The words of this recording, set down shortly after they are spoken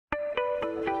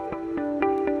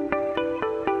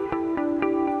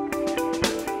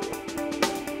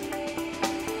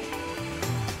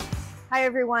Hi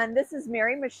everyone, this is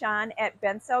Mary Michon at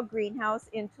Bencell Greenhouse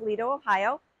in Toledo,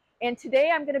 Ohio. And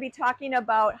today I'm going to be talking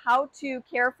about how to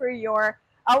care for your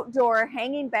outdoor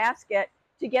hanging basket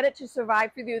to get it to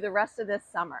survive through the rest of this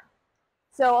summer.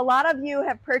 So a lot of you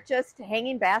have purchased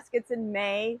hanging baskets in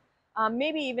May,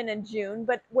 maybe even in June,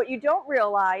 but what you don't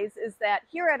realize is that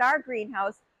here at our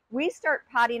greenhouse, we start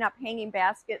potting up hanging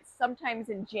baskets sometimes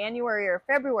in January or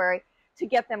February to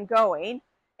get them going.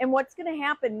 And what's going to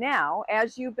happen now,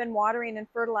 as you've been watering and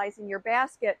fertilizing your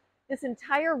basket, this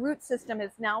entire root system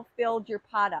has now filled your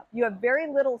pot up. You have very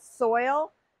little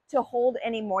soil to hold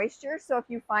any moisture. So if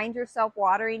you find yourself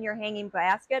watering your hanging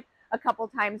basket a couple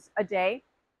times a day,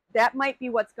 that might be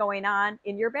what's going on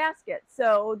in your basket.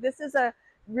 So this is a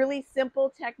really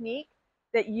simple technique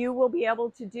that you will be able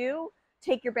to do.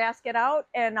 Take your basket out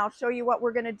and I'll show you what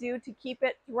we're going to do to keep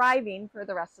it thriving for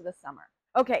the rest of the summer.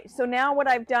 Okay, so now what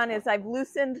I've done is I've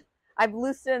loosened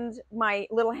my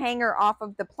little hanger off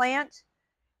of the plant,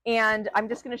 and I'm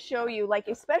just going to show you, like,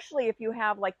 especially if you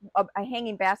have like a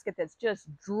hanging basket that's just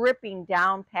dripping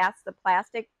down past the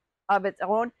plastic of its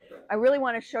own, I really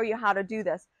want to show you how to do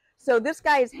this. So this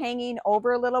guy is hanging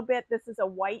over a little bit. This is a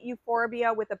white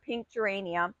euphorbia with a pink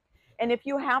geranium. And if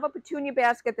you have a petunia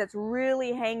basket that's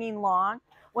really hanging long,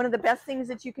 one of the best things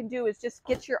that you can do is just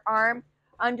get your arm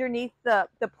underneath the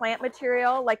plant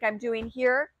material like I'm doing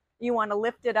here. You want to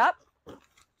lift it up,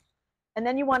 and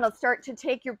then you want to start to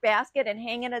take your basket and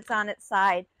hang it on its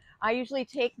side. I usually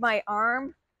take my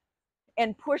arm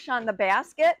and push on the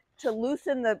basket to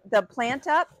loosen the plant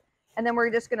up, and then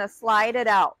we're just going to slide it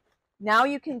out. Now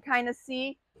you can kind of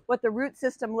see what the root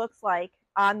system looks like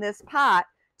on this pot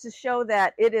to show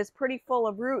that it is pretty full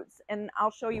of roots, and I'll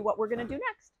show you what we're going to do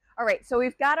next. All right, so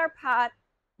we've got our pot,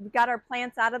 we've got our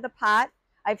plants out of the pot.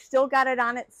 I've still got it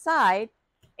on its side,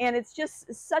 and it's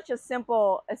just such a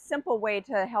simple way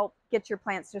to help get your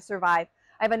plants to survive.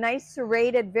 I have a nice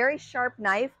serrated, very sharp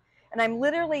knife, and I'm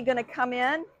literally going to come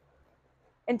in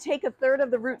and take 1/3 of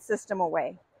the root system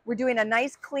away. We're doing a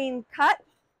nice clean cut,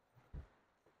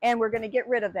 and we're going to get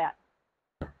rid of that.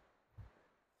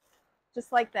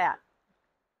 Just like that.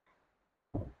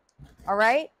 All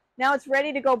right, now it's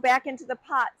ready to go back into the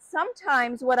pot.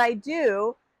 Sometimes what I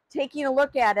do, taking a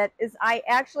look at it, is I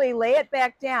actually lay it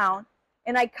back down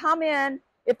and I come in.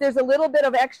 If there's a little bit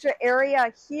of extra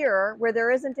area here where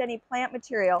there isn't any plant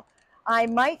material, I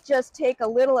might just take a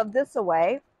little of this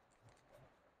away.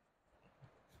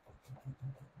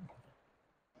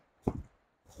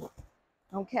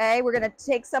 Okay, we're going to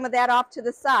take some of that off to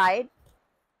the side.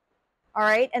 All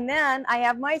right, and then I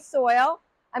have my soil.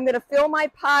 I'm going to fill my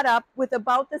pot up with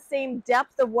about the same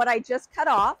depth of what I just cut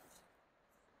off.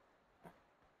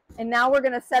 And now we're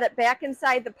going to set it back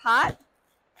inside the pot.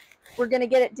 We're going to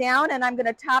get it down, and I'm going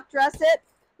to top dress it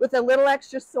with a little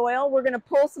extra soil. We're going to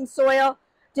pull some soil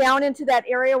down into that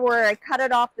area where I cut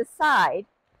it off the side.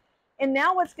 And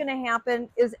now what's going to happen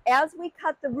is, as we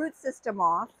cut the root system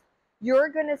off, you're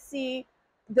going to see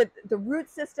that the root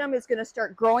system is going to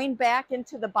start growing back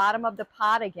into the bottom of the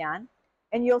pot again.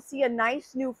 And you'll see a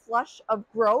nice new flush of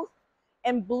growth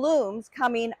and blooms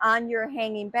coming on your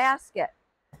hanging basket.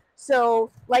 So,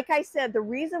 like I said, the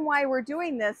reason why we're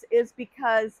doing this is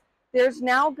because there's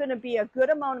now going to be a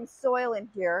good amount of soil in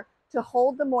here to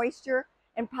hold the moisture,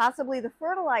 and possibly the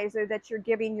fertilizer that you're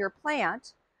giving your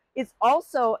plant is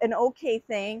also an okay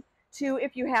thing to,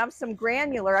 if you have some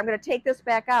granular, I'm going to take this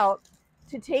back out,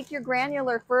 to take your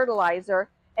granular fertilizer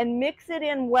and mix it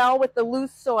in well with the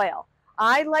loose soil.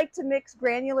 I like to mix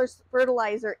granular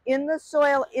fertilizer in the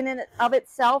soil in and of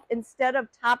itself instead of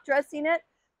top dressing it,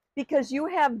 because you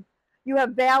have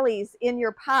valleys in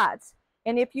your pots,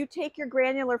 and if you take your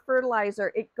granular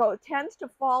fertilizer, it tends to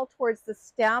fall towards the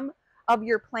stem of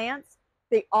your plants.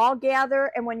 They all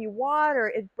gather, and when you water,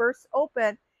 it bursts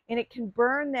open, and it can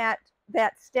burn that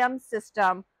stem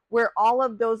system where all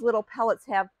of those little pellets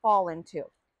have fallen to.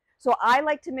 So I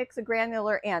like to mix a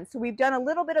granular in. So we've done a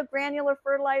little bit of granular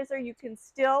fertilizer. You can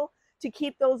still, to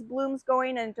keep those blooms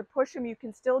going and to push them, you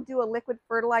can still do a liquid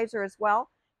fertilizer as well.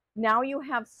 Now you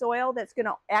have soil that's going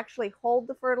to actually hold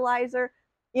the fertilizer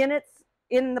in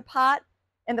the pot,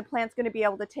 and the plant's going to be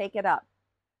able to take it up.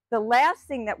 The last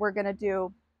thing that we're going to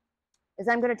do is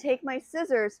I'm going to take my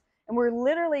scissors, and we're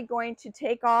literally going to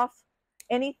take off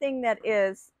anything that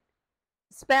is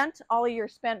spent, all of your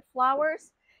spent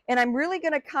flowers, and I'm really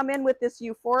going to come in with this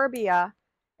euphorbia,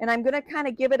 and I'm going to kind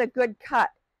of give it a good cut,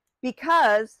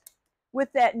 because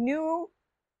with that new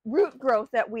root growth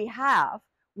that we have,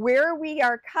 where we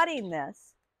are cutting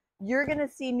this, you're going to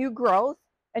see new growth,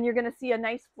 and you're going to see a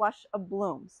nice flush of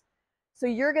blooms. So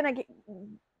you're going to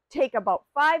take about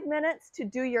 5 minutes to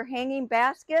do your hanging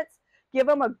baskets. Give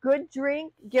them a good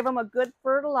drink, give them a good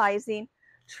fertilizing,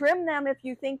 trim them if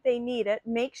you think they need it,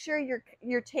 make sure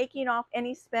you're taking off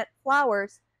any spent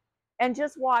flowers, and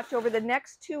just watch over the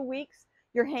next 2 weeks,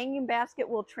 your hanging basket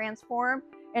will transform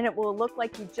and it will look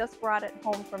like you just brought it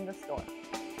home from the store.